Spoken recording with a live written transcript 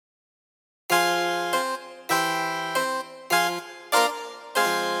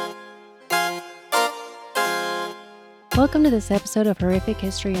Welcome to this episode of Horrific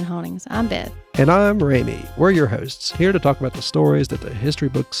History and Hauntings. I'm Beth. And I'm Rami. We're your hosts, here to talk about the stories that the history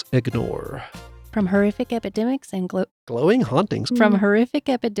books ignore. From horrific epidemics and Glowing hauntings. From horrific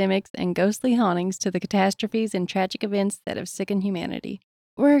epidemics and ghostly hauntings to the catastrophes and tragic events that have sickened humanity.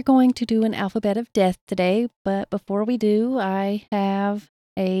 We're going to do an alphabet of death today, but before we do, I have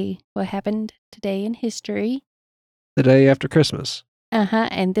what happened today in history. The day after Christmas.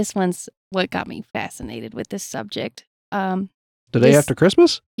 And this one's what got me fascinated with this subject. The day after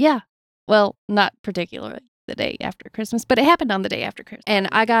Christmas? Yeah. Well, not particularly the day after Christmas, but it happened on the day after Christmas. And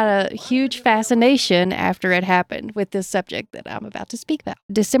I got a huge fascination after it happened with this subject that I'm about to speak about.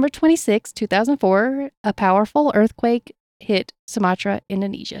 December 26, 2004, a powerful earthquake hit Sumatra,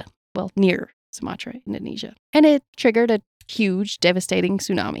 Indonesia. Well, near Sumatra, Indonesia. And it triggered a huge, devastating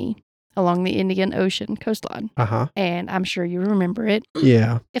tsunami along the Indian Ocean coastline. And I'm sure you remember it.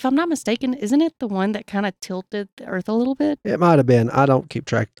 Yeah. If I'm not mistaken, isn't it the one that kind of tilted the earth a little bit? It might have been. I don't keep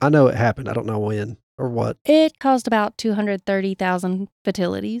track. I know it happened. I don't know when or what. It caused about 230,000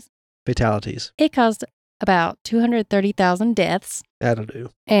 fatalities. It caused about 230,000 deaths. That'll do.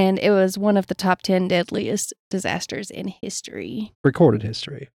 And it was one of the top 10 deadliest disasters in history. Recorded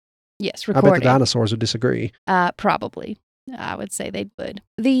history. Yes, recorded. I bet the dinosaurs would disagree. Probably. I would say they would.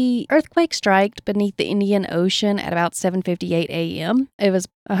 The earthquake struck beneath the Indian Ocean at about 7:58 a.m. It was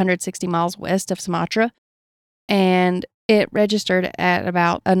 160 miles west of Sumatra, and it registered at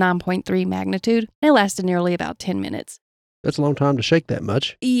about a 9.3 magnitude. It lasted nearly about 10 minutes. That's a long time to shake that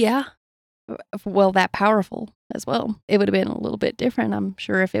much. Yeah. Well, that powerful as well. It would have been a little bit different, I'm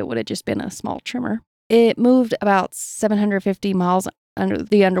sure, if it would have just been a small tremor. It moved about 750 miles under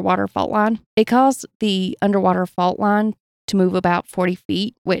the underwater fault line. It caused the underwater fault line to move about 40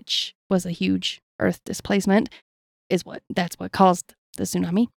 feet, which was a huge earth displacement, that's what caused the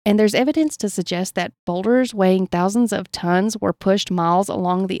tsunami. And there's evidence to suggest that boulders weighing thousands of tons were pushed miles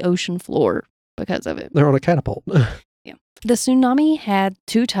along the ocean floor because of it. They're on a catapult. Yeah. The tsunami had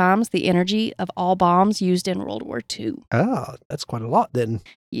 2 times the energy of all bombs used in World War II. Ah, that's quite a lot then.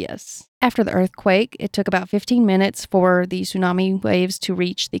 Yes. After the earthquake, it took about 15 minutes for the tsunami waves to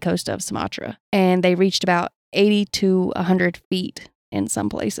reach the coast of Sumatra. And they reached about 80 to 100 feet in some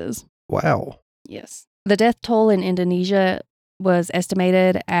places. Wow. Yes. The death toll in Indonesia was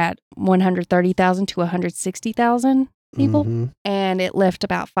estimated at 130,000 to 160,000 people, and it left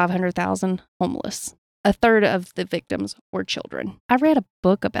about 500,000 homeless. A third of the victims were children. I read a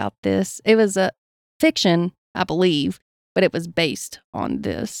book about this. It was a fiction, I believe, but it was based on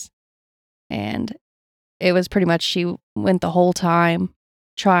this. And it was pretty much she went the whole time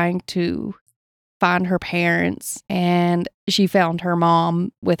trying to find her parents, and she found her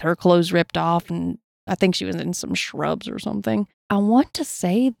mom with her clothes ripped off, and I think she was in some shrubs or something. I want to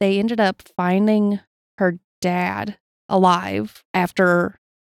say they ended up finding her dad alive after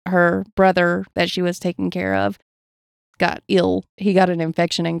her brother that she was taking care of got ill. He got an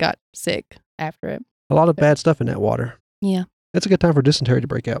infection and got sick after it. A lot of bad stuff in that water. Yeah. That's a good time for dysentery to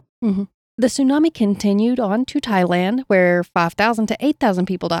break out. Mm-hmm. The tsunami continued on to Thailand, where 5,000 to 8,000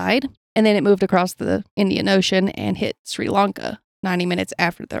 people died. And then it moved across the Indian Ocean and hit Sri Lanka 90 minutes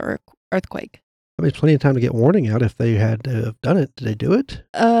after the earthquake. I mean, plenty of time to get warning out if they had to have done it. Did they do it?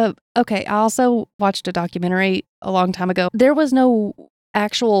 Okay. I also watched a documentary a long time ago. There was no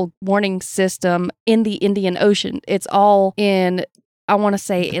actual warning system in the Indian Ocean. It's all in, I want to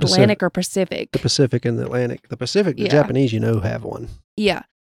say, Atlantic or Pacific. The Pacific and the Atlantic. The Pacific, the Japanese, have one. Yeah.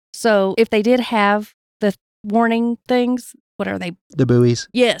 So if they did have the warning things, what are they? The buoys.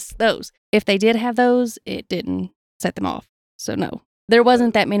 Yes, those. If they did have those, it didn't set them off. So no, there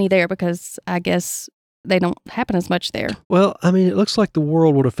wasn't that many there because I guess they don't happen as much there. Well, I mean, it looks like the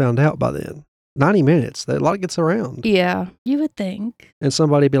world would have found out by then. 90 minutes. A lot gets around. Yeah, you would think. And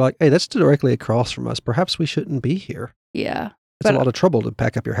somebody would be like, hey, that's directly across from us. Perhaps we shouldn't be here. Yeah. It's a lot of trouble to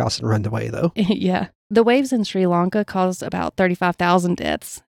pack up your house and run away, though. Yeah. The waves in Sri Lanka caused about 35,000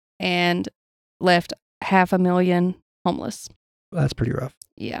 deaths and left 500,000 homeless. That's pretty rough.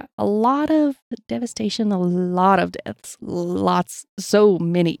 Yeah. A lot of devastation, a lot of deaths. So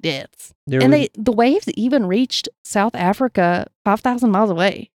many deaths. And the waves even reached South Africa 5,000 miles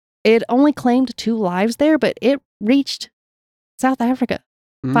away. It only claimed 2 lives there, but it reached South Africa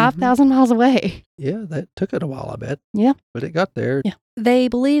 5,000 miles away. Yeah, that took it a while, I bet. Yeah. But it got there. Yeah. They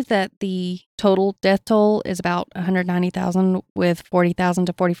believe that the total death toll is about 190,000, with 40,000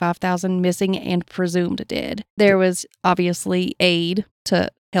 to 45,000 missing and presumed dead. There was obviously aid to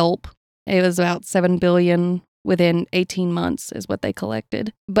help. It was about $7 billion within 18 months is what they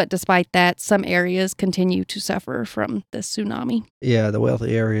collected. But despite that, some areas continue to suffer from the tsunami. Yeah, the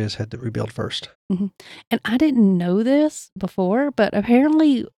wealthy areas had to rebuild first. Mm-hmm. And I didn't know this before, but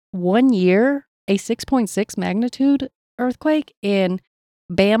apparently 1 year, a 6.6 magnitude earthquake in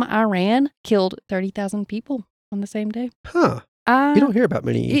Bam, Iran killed 30,000 people on the same day. Huh. You don't hear about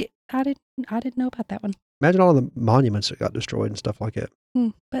many. I didn't know about that one. Imagine all the monuments that got destroyed and stuff like that.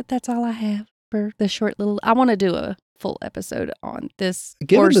 But that's all I have for the short little. I want to do a full episode on this,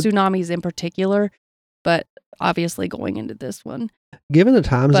 Given or the- tsunamis in particular, but obviously going into this one. Given the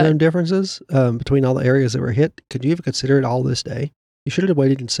time zone differences between all the areas that were hit, could you even consider it all this day? You should have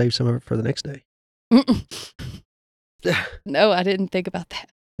waited and saved some of it for the next day. No, I didn't think about that.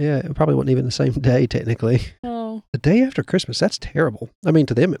 Yeah, it probably wasn't even the same day, technically. Oh, The day after Christmas, that's terrible. I mean,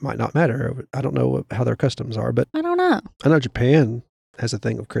 to them, it might not matter. I don't know how their customs are, but I don't know. I know Japan has a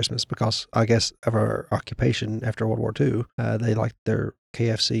thing of Christmas because I guess of our occupation after World War II. They like their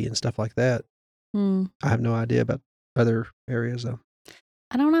KFC and stuff like that. I have no idea about other areas, though.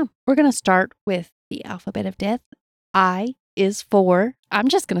 I don't know. We're going to start with the alphabet of death. I is for, I'm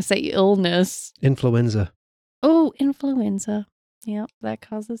just going to say illness. Influenza. Oh, influenza. Yep, that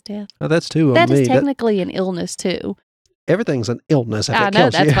causes death. Oh, that's two on That me. is technically an illness, too. Everything's an illness if I it know,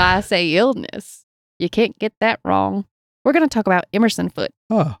 kills that's you. why I say illness. You can't get that wrong. We're going to talk about Emerson foot.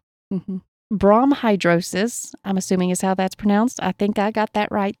 Oh, Bromhidrosis, I'm assuming is how that's pronounced. I think I got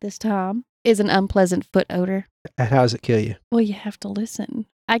that right this time. Is an unpleasant foot odor. and how does it kill you? Well, you have to listen.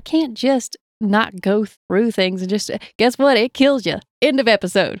 I can't just not go through things and just, guess what? It kills you. End of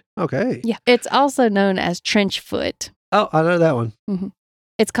episode. Okay. Yeah. It's also known as trench foot. Oh, I know that one.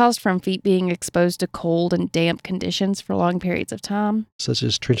 It's caused from feet being exposed to cold and damp conditions for long periods of time. Such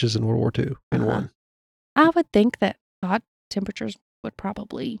as trenches in World War II in one. I would think that hot temperatures would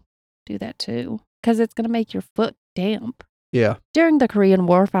probably do that too, because it's going to make your foot damp. Yeah. During the Korean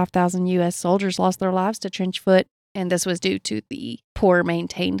War, 5,000 U.S. soldiers lost their lives to trench foot, and this was due to the poor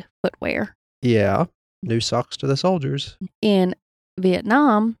maintained footwear. Yeah. New socks to the soldiers. In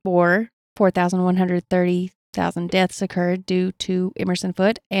Vietnam War, 4,130,000 deaths occurred due to Emerson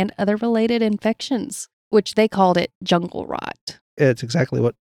foot and other related infections, which they called it jungle rot. It's exactly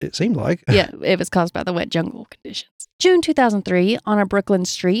what it seemed like. Yeah, it was caused by the wet jungle conditions. June 2003, on a Brooklyn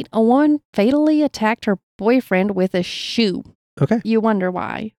street, a woman fatally attacked her boyfriend with a shoe. Okay. You wonder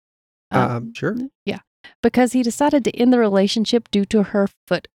why. Sure. Yeah, because he decided to end the relationship due to her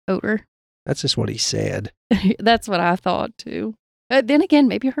foot odor. That's just what he said. That's what I thought too. Then again,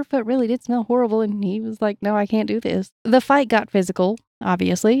 maybe her foot really did smell horrible and he was like, no, I can't do this. The fight got physical,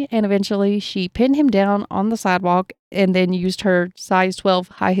 obviously, and eventually she pinned him down on the sidewalk and then used her size 12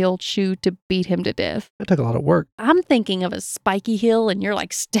 high-heeled shoe to beat him to death. That took a lot of work. I'm thinking of a spiky heel and you're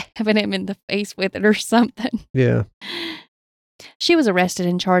like stabbing him in the face with it or something. Yeah. She was arrested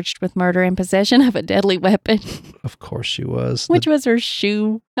and charged with murder and possession of a deadly weapon, Of course she was. which was her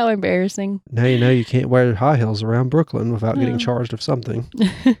shoe. How embarrassing. Now you know you can't wear high heels around Brooklyn without getting No. charged of something.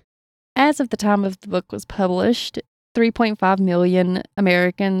 As of the time of the book was published, 3.5 million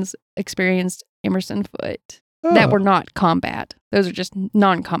Americans experienced Emerson foot that were not combat. Those are just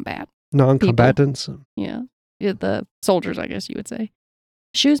non-combat. non-combatants. Yeah, the soldiers, I guess you would say.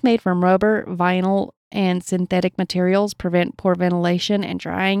 Shoes made from rubber, vinyl, and synthetic materials prevent poor ventilation and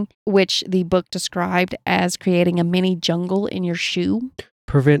drying, which the book described as creating a mini jungle in your shoe.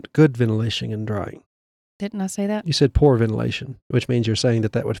 Prevent good ventilation and drying. Didn't I say that? You said poor ventilation, which means you're saying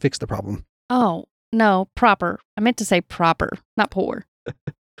that would fix the problem. Oh, no, proper. I meant to say proper, not poor.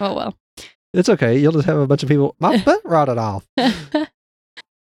 Oh, well. It's okay. You'll just have a bunch of people, my foot rotted off.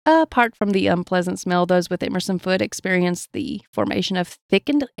 Apart from the unpleasant smell, those with Emerson foot experience the formation of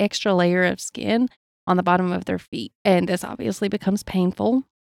thickened extra layer of skin on the bottom of their feet. And this obviously becomes painful.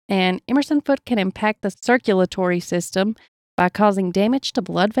 And Emerson foot can impact the circulatory system by causing damage to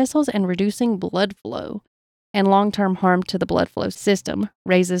blood vessels and reducing blood flow. And long-term harm to the blood flow system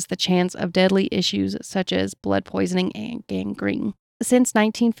raises the chance of deadly issues such as blood poisoning and gangrene. Since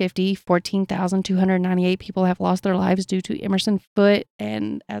 1950, 14,298 people have lost their lives due to Emerson foot.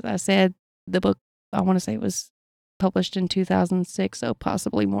 And as I said, the book, I want to say it was published in 2006, so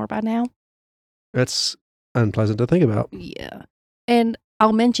possibly more by now. That's unpleasant to think about. Yeah. And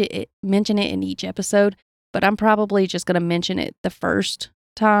I'll mention it in each episode, but I'm probably just going to mention it the first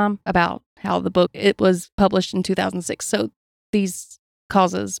time about how the book, it was published in 2006. So these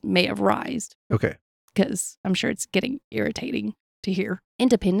causes may have rised. Okay. Because I'm sure it's getting irritating to hear.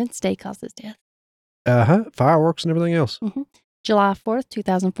 Independence Day causes death. Fireworks and everything else. July 4th,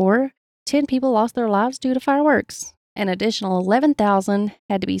 2004, 10 people lost their lives due to fireworks. An additional 11,000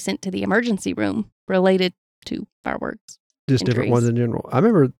 had to be sent to the emergency room related to fireworks. Just different ones in general. I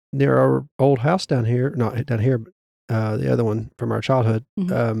remember near our old house down here, not down here, but the other one from our childhood,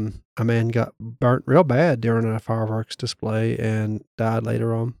 a man got burnt real bad during a fireworks display and died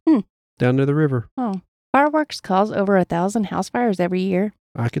later on down near the river. Oh, fireworks cause over 1,000 house fires every year.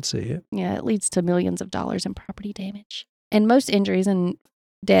 I could see it. Yeah, it leads to millions of dollars in property damage. And most injuries and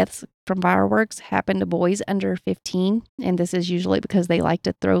deaths from fireworks happen to boys under 15, and this is usually because they like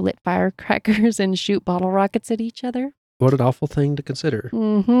to throw lit firecrackers and shoot bottle rockets at each other. What an awful thing to consider.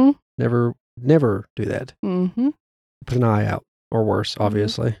 Mm-hmm. Never do that. Mm-hmm. Put an eye out, or worse,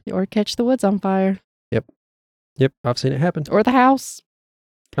 obviously. Or catch the woods on fire. Yep, I've seen it happen. Or the house.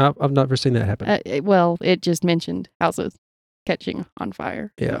 I've never seen that happen. Well, it just mentioned houses catching on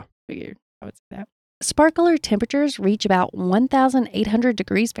fire. Yeah. Figured I would say that. Sparkler temperatures reach about 1,800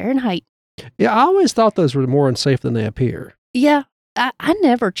 degrees Fahrenheit. Yeah, I always thought those were more unsafe than they appear. Yeah, I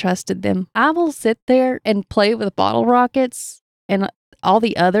never trusted them. I will sit there and play with bottle rockets and all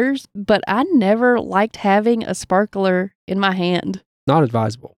the others, but I never liked having a sparkler in my hand. Not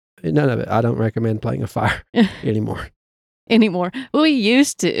advisable. None of it. I don't recommend playing a fire anymore. We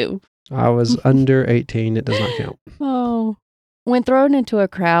used to. I was under 18. It does not count. Oh. When thrown into a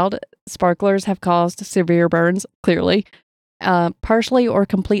crowd, sparklers have caused severe burns, clearly, partially or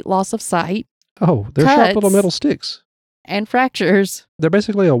complete loss of sight. Oh, they're sharp little metal sticks. And fractures. They're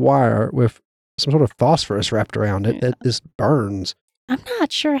basically a wire with some sort of phosphorus wrapped around it that just burns. I'm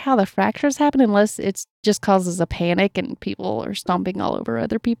not sure how the fractures happen unless it just causes a panic and people are stomping all over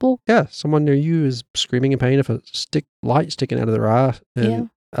other people. Yeah, someone near you is screaming in pain if a light sticking out of their eye,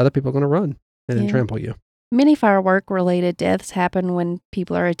 and other people are going to run and then trample you. Many firework-related deaths happen when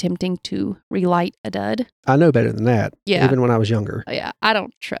people are attempting to relight a dud. I know better than that, even when I was younger. Yeah, I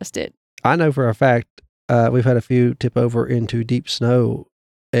don't trust it. I know for a fact we've had a few tip over into deep snow,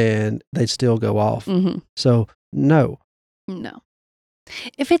 and they'd still go off. Mm-hmm. So, no.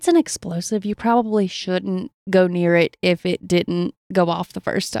 If it's an explosive, you probably shouldn't go near it if it didn't go off the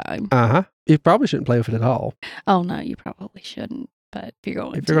first time. You probably shouldn't play with it at all. Oh, no, you probably shouldn't. But if you're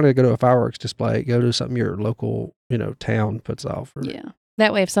going to go to a fireworks display, go to something your local, town puts off. Yeah.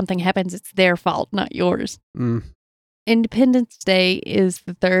 That way, if something happens, it's their fault, not yours. Independence Day is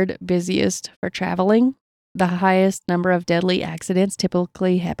the third busiest for traveling. The highest number of deadly accidents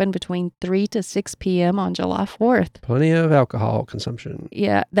typically happen between 3 to 6 p.m. on July 4th. Plenty of alcohol consumption.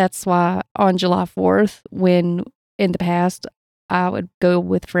 Yeah, that's why on July 4th, when in the past I would go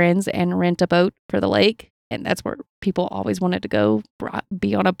with friends and rent a boat for the lake, and that's where people always wanted to go,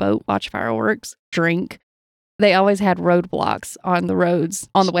 be on a boat, watch fireworks, drink. They always had roadblocks on the roads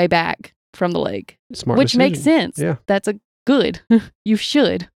on the way back from the lake. Smart which decision. Makes sense. Yeah. That's a good. You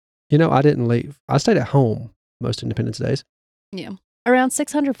should. I didn't leave. I stayed at home most Independence Days. Yeah. Around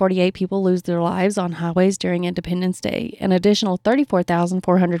 648 people lose their lives on highways during Independence Day. An additional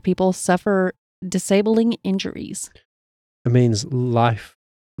 34,400 people suffer disabling injuries. It means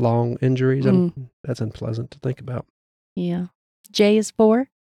lifelong injuries. That's unpleasant to think about. Yeah. J is for?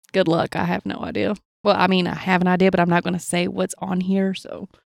 Good luck. I have no idea. Well, I mean, I have an idea, but I'm not going to say what's on here, so.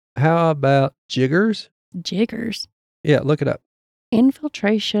 How about jiggers? Jiggers? Yeah, look it up.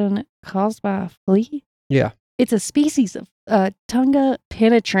 Infiltration caused by a flea? Yeah. It's a species of Tunga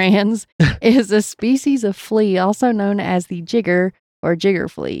penetrans is a species of flea, also known as the jigger or jigger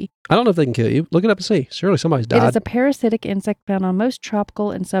flea. I don't know if they can kill you. Look it up and see. Surely somebody's died. It is a parasitic insect found on most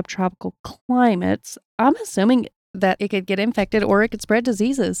tropical and subtropical climates. I'm assuming that it could get infected or it could spread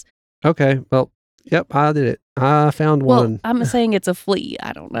diseases. Okay. Well, yep, I did it. I found one. Well, I'm saying it's a flea.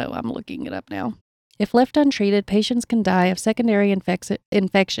 I don't know. I'm looking it up now. If left untreated, patients can die of secondary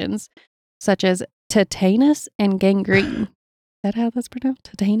infections such as tetanus and gangrene. Is that how that's pronounced?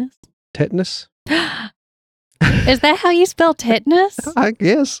 Tetanus? Tetanus? Is that how you spell tetanus? I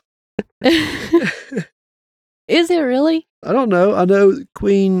guess. Is it really? I don't know. I know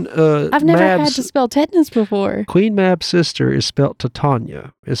Queen I've never had to spell tetanus before. Queen Mab's sister is spelled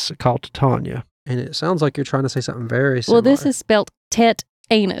Titania. It's called Titania. And it sounds like you're trying to say something very similar. Well, this is spelled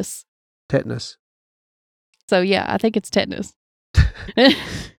tet-anus. Tetanus. So, yeah, I think it's tetanus. They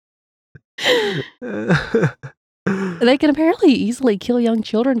can apparently easily kill young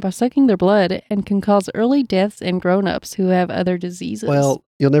children by sucking their blood and can cause early deaths in grown-ups who have other diseases. Well,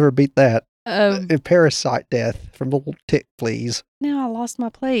 you'll never beat that. Parasite death from little tick fleas. Now I lost my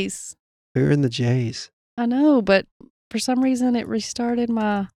place. We're in the J's. I know, but for some reason it restarted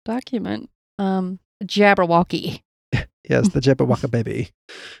my document. Jabberwocky. Yes, the Jabberwocky baby.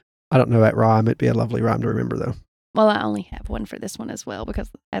 I don't know that rhyme. It'd be a lovely rhyme to remember, though. Well, I only have one for this one as well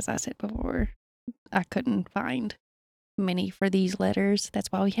because, as I said before, I couldn't find many for these letters. That's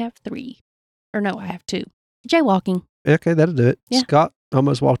why we have 3. Or no, I have 2. Jaywalking. Okay, that'll do it. Yeah. Scott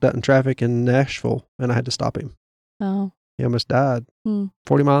almost walked out in traffic in Nashville, and I had to stop him. Oh. He almost died.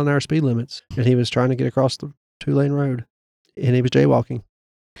 40-mile-an-hour speed limits, and he was trying to get across the 2-lane road, and he was jaywalking.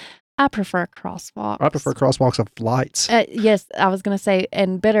 I prefer crosswalks. I prefer crosswalks of lights. Yes, I was going to say,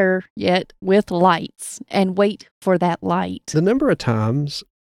 and better yet, with lights, and wait for that light. The number of times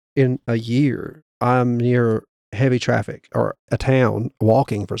in a year I'm near heavy traffic or a town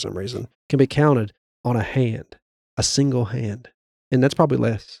walking for some reason can be counted on a single hand. And that's probably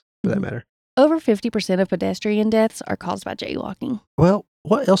less for that matter. Over 50% of pedestrian deaths are caused by jaywalking. Well,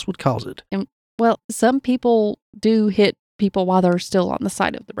 what else would cause it? Well, some people do hit people while they're still on the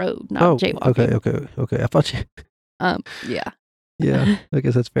side of the road, not jaywalking. Okay. I thought you... Yeah. Yeah, I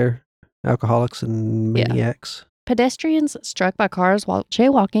guess that's fair. Alcoholics and maniacs. Pedestrians struck by cars while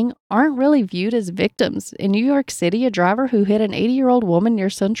jaywalking aren't really viewed as victims. In New York City, a driver who hit an 80-year-old woman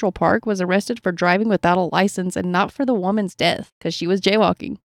near Central Park was arrested for driving without a license and not for the woman's death because she was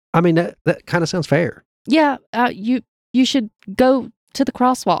jaywalking. I mean, that kind of sounds fair. Yeah, you should go to the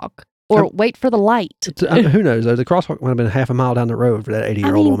crosswalk or wait for the light. Who knows, though? The crosswalk might have been half a mile down the road for that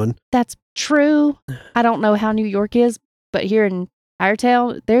 80-year-old woman. That's true. I don't know how New York is, but here in our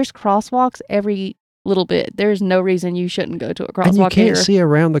town, there's crosswalks every little bit. There's no reason you shouldn't go to a crosswalk. And you can't see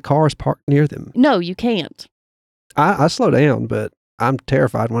around the cars parked near them. No, you can't. I slow down, but I'm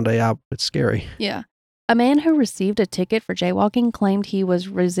terrified one day. It's scary. Yeah. A man who received a ticket for jaywalking claimed he was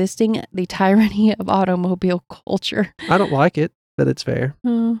resisting the tyranny of automobile culture. I don't like it, but it's fair.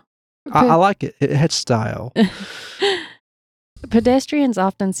 Okay. I like it. It had style. Pedestrians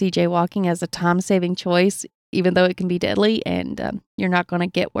often see jaywalking as a time-saving choice, even though it can be deadly, and you're not going to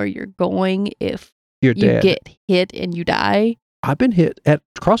get where you're going if you get hit and you die. I've been hit at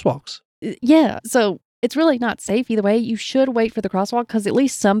crosswalks. Yeah, so it's really not safe either way. You should wait for the crosswalk because at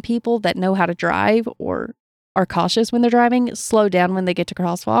least some people that know how to drive or are cautious when they're driving slow down when they get to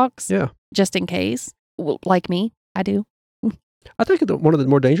crosswalks. Yeah. Just in case. Well, like me, I do. I think one of the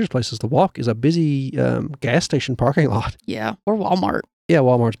more dangerous places to walk is a busy gas station parking lot. Yeah, or Walmart. Yeah,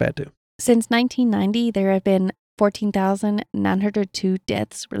 Walmart's bad too. Since 1990, there have been 14,902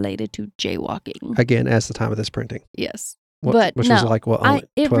 deaths related to jaywalking. Again, as the time of this printing. Yes. Which was like, only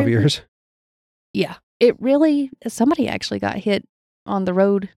 12 years? Yeah. It really, somebody actually got hit on the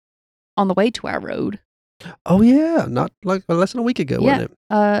road, on the way to our road. Oh, yeah. Not like less than a week ago, wasn't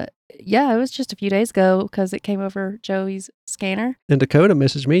it? Yeah, it was just a few days ago because it came over Joey's scanner. And Dakota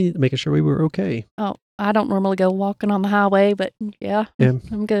messaged me making sure we were okay. Oh, I don't normally go walking on the highway, but yeah.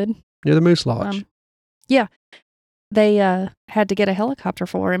 I'm good. Near the Moose Lodge. Yeah. They had to get a helicopter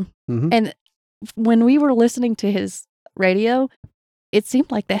for him. Mm-hmm. And when we were listening to his radio, it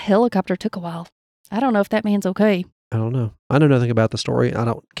seemed like the helicopter took a while. I don't know if that man's okay. I don't know. I know nothing about the story. I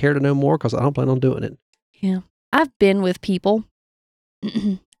don't care to know more because I don't plan on doing it. Yeah. I've been with people,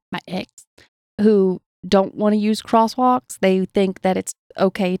 my ex, who don't want to use crosswalks. They think that it's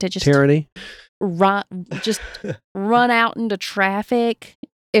okay to just tyranny. Run out into traffic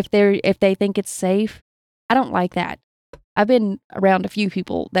if they think it's safe. I don't like that. I've been around a few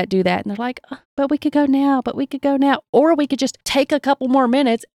people that do that, and they're like, but we could go now, or we could just take a couple more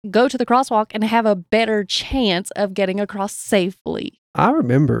minutes, go to the crosswalk, and have a better chance of getting across safely. I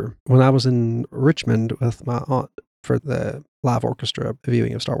remember when I was in Richmond with my aunt for the live orchestra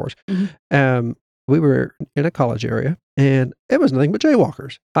viewing of Star Wars. Mm-hmm. We were in a college area, and it was nothing but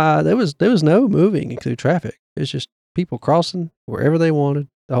jaywalkers. There was no moving through traffic. It's just people crossing wherever they wanted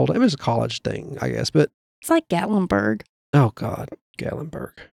the whole time. It was a college thing, I guess, but it's like Gatlinburg. Oh God,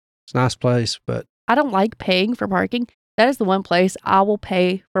 Gatlinburg. It's a nice place, but I don't like paying for parking. That is the one place I will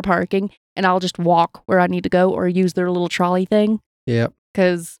pay for parking, and I'll just walk where I need to go or use their little trolley thing. Yep.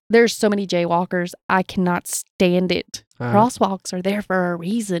 Because there's so many jaywalkers, I cannot stand it. Crosswalks are there for a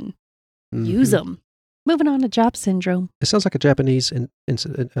reason. Mm-hmm. Use them. Moving on to job syndrome. It sounds like a Japanese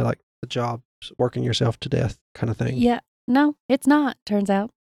incident, like the jobs working yourself to death kind of thing. Yeah. No, it's not, turns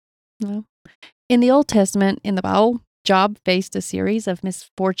out. No. In the Old Testament, in the Bible, Job faced a series of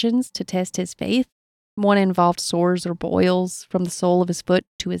misfortunes to test his faith. One involved sores or boils from the sole of his foot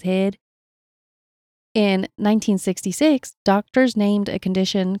to his head. In 1966, doctors named a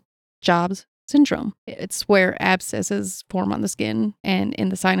condition Job's syndrome. It's where abscesses form on the skin and in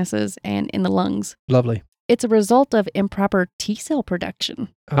the sinuses and in the lungs. Lovely. It's a result of improper T-cell production.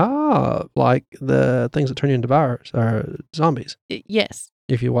 Ah, like the things that turn you into virus or zombies. Yes.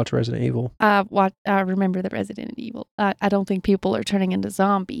 If you watch Resident Evil. I remember the Resident Evil. I don't think people are turning into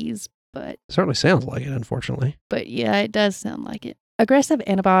zombies, but... It certainly sounds like it, unfortunately. But yeah, it does sound like it. Aggressive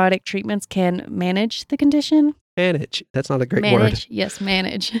antibiotic treatments can manage the condition. Manage. That's not a great word. Manage. Yes,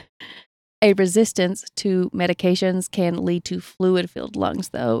 manage. A resistance to medications can lead to fluid-filled lungs,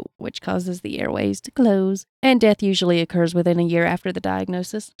 though, which causes the airways to close, and death usually occurs within a year after the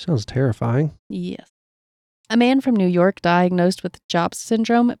diagnosis. Sounds terrifying. Yes. A man from New York diagnosed with Jobs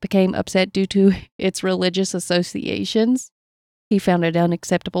syndrome became upset due to its religious associations. He found it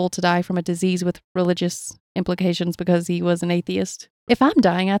unacceptable to die from a disease with religious implications because he was an atheist. If I'm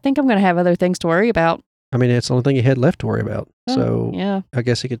dying, I think I'm going to have other things to worry about. I mean, it's the only thing he had left to worry about. Oh, so yeah. I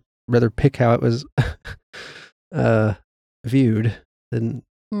guess he could rather pick how it was viewed than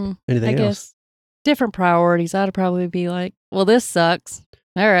anything else. Guess different priorities. I'd probably be like, well, this sucks.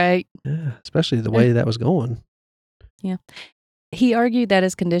 All right. Yeah, especially the way that was going. Yeah. He argued that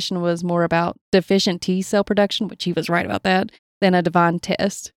his condition was more about deficient T cell production, which he was right about that, than a divine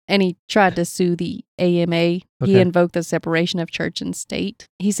test. And he tried to sue the AMA. Okay. He invoked the separation of church and state.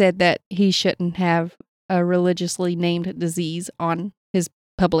 He said that he shouldn't have a religiously named disease on his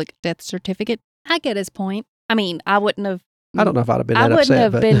public death certificate. I get his point. I mean, I don't know if I'd have been that upset. I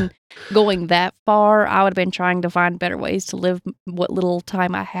wouldn't have been going that far. I would have been trying to find better ways to live what little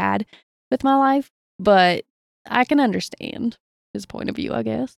time I had with my life. But I can understand his point of view, I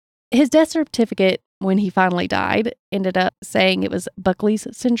guess. His death certificate, when he finally died, ended up saying it was Buckley's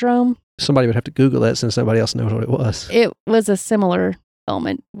syndrome. Somebody would have to Google that since nobody else knows what it was. It was a similar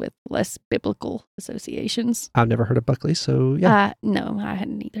ailment with less biblical associations. I've never heard of Buckley's, so yeah. No, I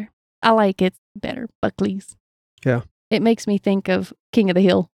hadn't either. I like it better, Buckley's. Yeah. It makes me think of King of the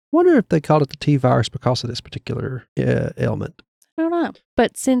Hill. Wonder if they called it the T virus because of this particular ailment. I don't know.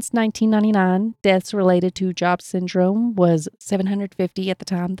 But since 1999, deaths related to Jobs syndrome was 750 at the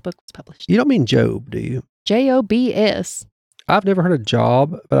time the book was published. You don't mean Job, do you? Jobs. I've never heard of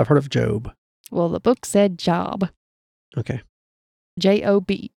Job, but I've heard of Job. Well, the book said Job. Okay. Job,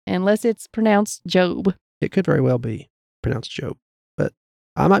 unless it's pronounced Job. It could very well be pronounced Job, but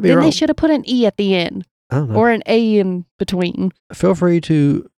I might be wrong. Then they should have put an E at the end. I don't know. Or an A in between. Feel free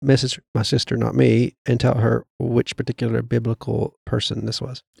to message my sister, not me, and tell her which particular biblical person this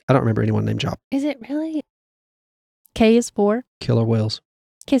was. I don't remember anyone named Job. Is it really? K is for? Killer whales.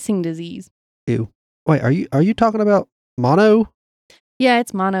 Kissing disease. Ew. Wait, are you talking about mono? Yeah,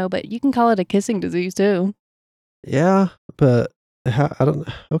 it's mono, but you can call it a kissing disease too. Yeah, but I don't.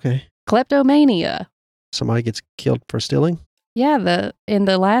 Okay. Kleptomania. Somebody gets killed for stealing? Yeah, in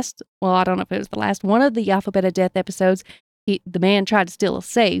the last, well, I don't know if it was the last one of the Alphabet of Death episodes, the man tried to steal a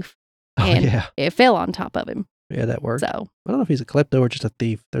safe, and it fell on top of him. Yeah, that worked. So I don't know if he's a klepto or just a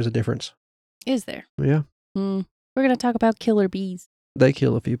thief. There's a difference. Is there? Yeah. We're going to talk about killer bees. They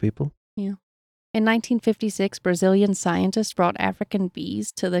kill a few people. Yeah. In 1956, Brazilian scientists brought African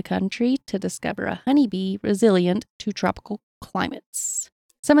bees to the country to discover a honeybee resilient to tropical climates.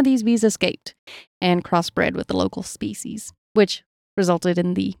 Some of these bees escaped and crossbred with the local species, which resulted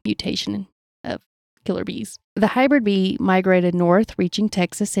in the mutation of killer bees. The hybrid bee migrated north, reaching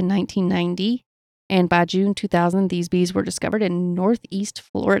Texas in 1990, and by June 2000, these bees were discovered in northeast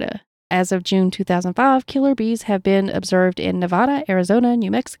Florida. As of June 2005, killer bees have been observed in Nevada, Arizona, New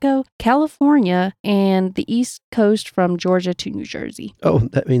Mexico, California, and the East Coast from Georgia to New Jersey. Oh,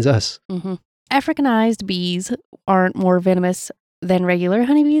 that means us. Mm-hmm. Africanized bees aren't more venomous than regular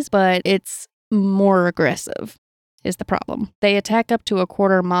honeybees, but it's more aggressive is the problem. They attack up to a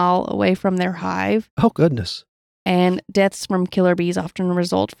quarter mile away from their hive. Oh, goodness. And deaths from killer bees often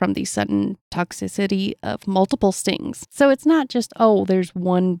result from the sudden toxicity of multiple stings. So it's not just, there's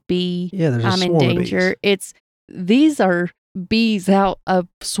one bee. Yeah, there's I'm in danger. These are bees out, a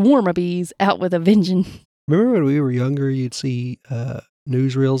swarm of bees out with a vengeance. Remember when we were younger, you'd see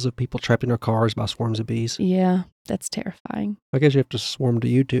newsreels of people trapped in their cars by swarms of bees? Yeah, that's terrifying. I guess you have to swarm to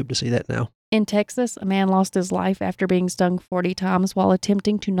YouTube to see that now. In Texas, a man lost his life after being stung 40 times while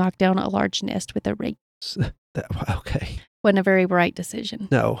attempting to knock down a large nest with a rake. Okay. Wasn't a very bright decision.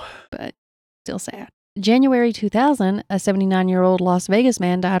 No. But still sad. January 2000, a 79-year-old Las Vegas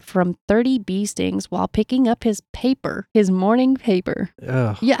man died from 30 bee stings while picking up his morning paper.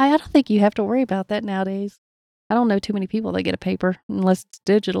 Ugh. Yeah, I don't think you have to worry about that nowadays. I don't know too many people that get a paper unless it's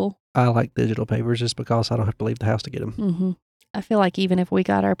digital. I like digital papers just because I don't have to leave the house to get them. Mm-hmm. I feel like even if we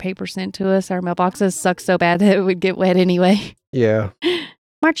got our paper sent to us, our mailboxes suck so bad that it would get wet anyway. Yeah.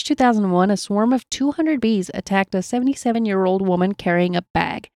 March 2001, a swarm of 200 bees attacked a 77-year-old woman carrying a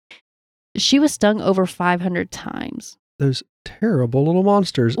bag. She was stung over 500 times. Those terrible little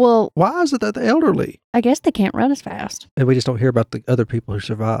monsters. Well, why is it that the elderly? I guess they can't run as fast. And we just don't hear about the other people who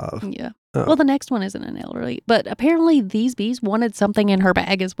survive. Yeah. Oh. Well, the next one isn't an elderly, but apparently these bees wanted something in her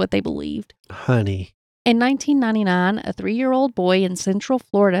bag is what they believed. Honey. In 1999, a 3-year-old boy in Central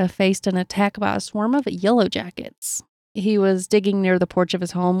Florida faced an attack by a swarm of yellow jackets. He was digging near the porch of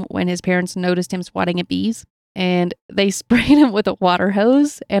his home when his parents noticed him swatting at bees, and they sprayed him with a water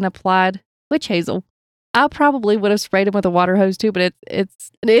hose and applied witch hazel. I probably would have sprayed him with a water hose too, but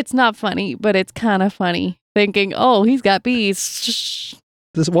it's not funny, but it's kind of funny thinking, oh, he's got bees.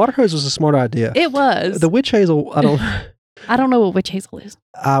 This water hose was a smart idea. It was. The witch hazel, I don't know what witch hazel is.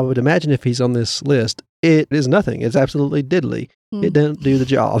 I would imagine if he's on this list, it is nothing. It's absolutely diddly. It doesn't do the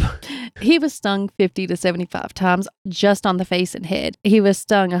job. He was stung 50 to 75 times just on the face and head. He was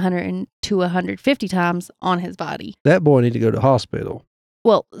stung 100 to 150 times on his body. That boy needed to go to the hospital.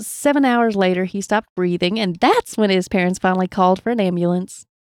 Well, 7 hours later, he stopped breathing, and that's when his parents finally called for an ambulance.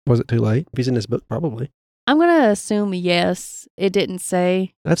 Was it too late? If he's in this book, probably. I'm going to assume yes. It didn't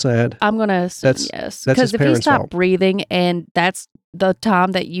say. That's sad. I'm going to assume yes. Because if he stopped breathing and that's the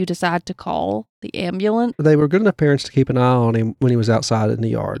time that you decide to call the ambulance. They were good enough parents to keep an eye on him when he was outside in the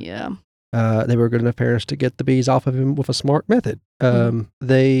yard. Yeah. They were good enough parents to get the bees off of him with a smart method.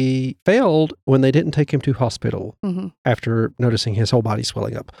 They failed when they didn't take him to hospital after noticing his whole body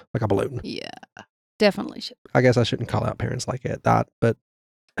swelling up like a balloon. Yeah, definitely should. I guess I shouldn't call out parents like that, but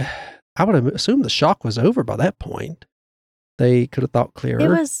I would assume the shock was over by that point. They could have thought clearer. It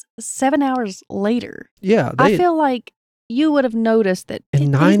was 7 hours later. Yeah. I feel like you would have noticed that he's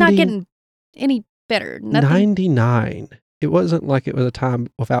not getting any better. 99. It wasn't like it was a time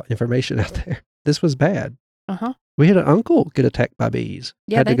without information out there. This was bad. We had an uncle get attacked by bees.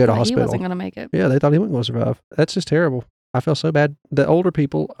 Yeah, had to go to He hospital. wasn't going to make it. Yeah, they thought he wasn't going to survive. That's just terrible. I feel so bad. The older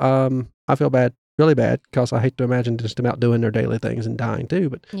people, I feel bad, really bad, because I hate to imagine just them out doing their daily things and dying too.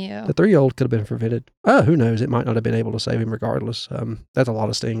 But yeah, the 3-year-old could have been prevented. Who knows? It might not have been able to save him regardless. That's a lot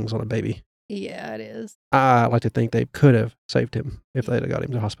of stings on a baby. Yeah, it is. I like to think they could have saved him if they'd have got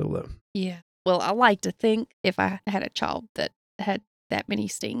him to the hospital, though. Yeah. Well, I like to think if I had a child that had that many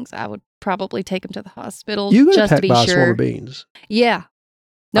stings, I would probably take him to the hospital You got just to attacked be by sure. a swarm of bees. Yeah.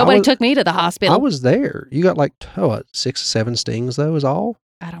 Nobody took me to the hospital. I was there. You got like 6 or 7 stings though is all?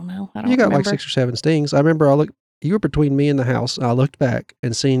 I don't know. You got like 6 or 7 stings. I remember you were between me and the house. I looked back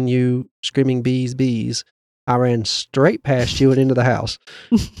and seen you screaming bees, bees. I ran straight past you and into the house.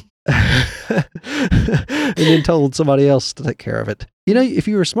 And then told somebody else to take care of it. You know, if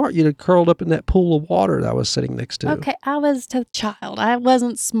you were smart, you'd have curled up in that pool of water that I was sitting next to. Okay, I was a child. I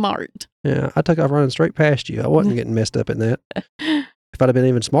wasn't smart. Yeah, I took off running straight past you. I wasn't getting messed up in that. If I'd have been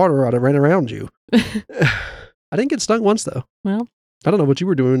even smarter, I'd have ran around you. I didn't get stung once, though. Well, I don't know what you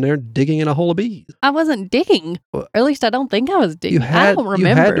were doing there, digging in a hole of bees. I wasn't digging. Or at least I don't think I was digging. I don't remember.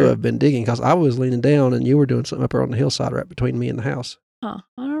 You had to have been digging because I was leaning down and you were doing something up there on the hillside right between me and the house. Huh,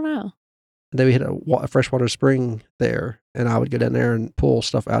 I don't know. And then we had a freshwater spring there, and I would go down there and pull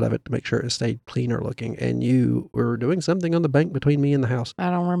stuff out of it to make sure it stayed cleaner looking. And you were doing something on the bank between me and the house.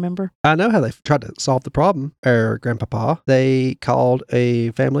 I don't remember. I know how they tried to solve the problem, Grandpapa. They called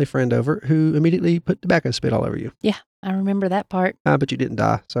a family friend over who immediately put tobacco spit all over you. Yeah, I remember that part. But you didn't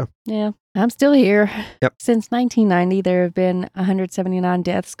die, so. Yeah, I'm still here. Yep. Since 1990, there have been 179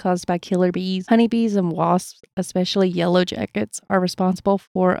 deaths caused by killer bees. Honeybees and wasps, especially yellow jackets, are responsible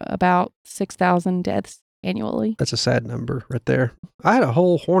for about 6,000 deaths annually. That's a sad number right there. I had a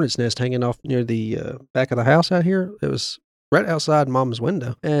whole hornet's nest hanging off near the back of the house out here. It was right outside Mom's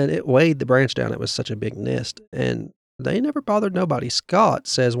window, and it weighed the branch down. It was such a big nest, and they never bothered nobody. Scott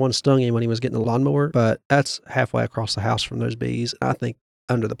says one stung him when he was getting the lawnmower, but that's halfway across the house from those bees. I think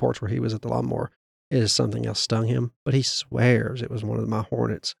under the porch where he was at the lawnmower is something else stung him, but he swears it was one of my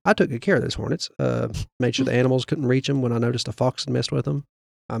hornets. I took good care of those hornets, made sure the animals couldn't reach them when I noticed a fox had messed with them.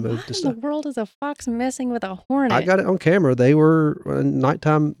 I moved What in the world is a fox messing with a hornet? I got it on camera. They were,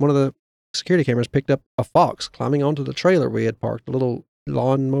 nighttime, one of the security cameras picked up a fox climbing onto the trailer we had parked, a little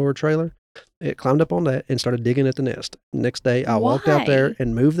lawnmower trailer. It climbed up on that and started digging at the nest. Next day, I walked out there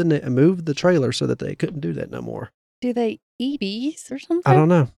and moved the trailer so that they couldn't do that no more. Do they eat bees or something? I don't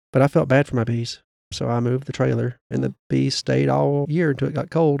know, but I felt bad for my bees. So I moved the trailer, and the bees stayed all year until it got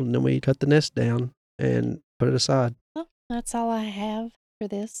cold, and then we cut the nest down and put it aside. Well, that's all I have for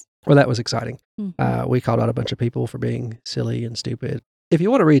this. Well, that was exciting. Mm-hmm. We called out a bunch of people for being silly and stupid. If you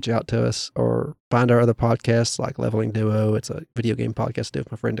want to reach out to us or find our other podcasts like Leveling Duo, it's a video game podcast I do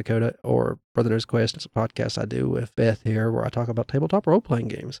with my friend Dakota, or Brother Knows Quest, it's a podcast I do with Beth here where I talk about tabletop role-playing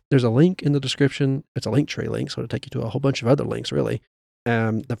games. There's a link in the description. It's a Linktree link, so it'll take you to a whole bunch of other links, really.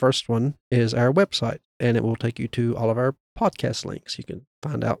 The first one is our website, and it will take you to all of our podcast links. You can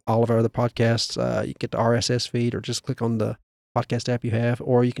find out all of our other podcasts. You get the RSS feed, or just click on the podcast app you have,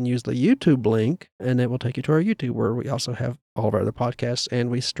 or you can use the YouTube link, and it will take you to our YouTube, where we also have all of our other podcasts,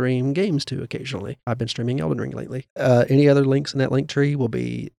 and we stream games too occasionally. I've been streaming Elden Ring lately. Any other links in that link tree will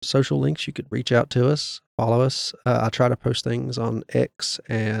be social links. You could reach out to us, follow us. I try to post things on X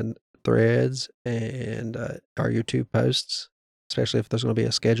and Threads and our YouTube posts, especially if there's going to be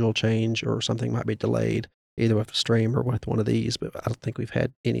a schedule change or something might be delayed, either with the stream or with one of these. But I don't think we've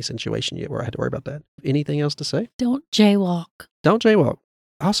had any situation yet where I had to worry about that. Anything else to say? Don't jaywalk. Don't jaywalk.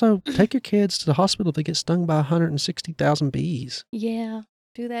 Also, take your kids to the hospital if they get stung by 160,000 bees. Yeah,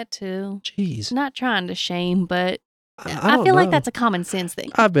 do that too. Jeez. Not trying to shame, but I feel like that's a common sense thing.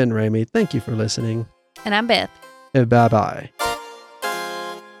 I've been Rami. Thank you for listening. And I'm Beth. Bye-bye.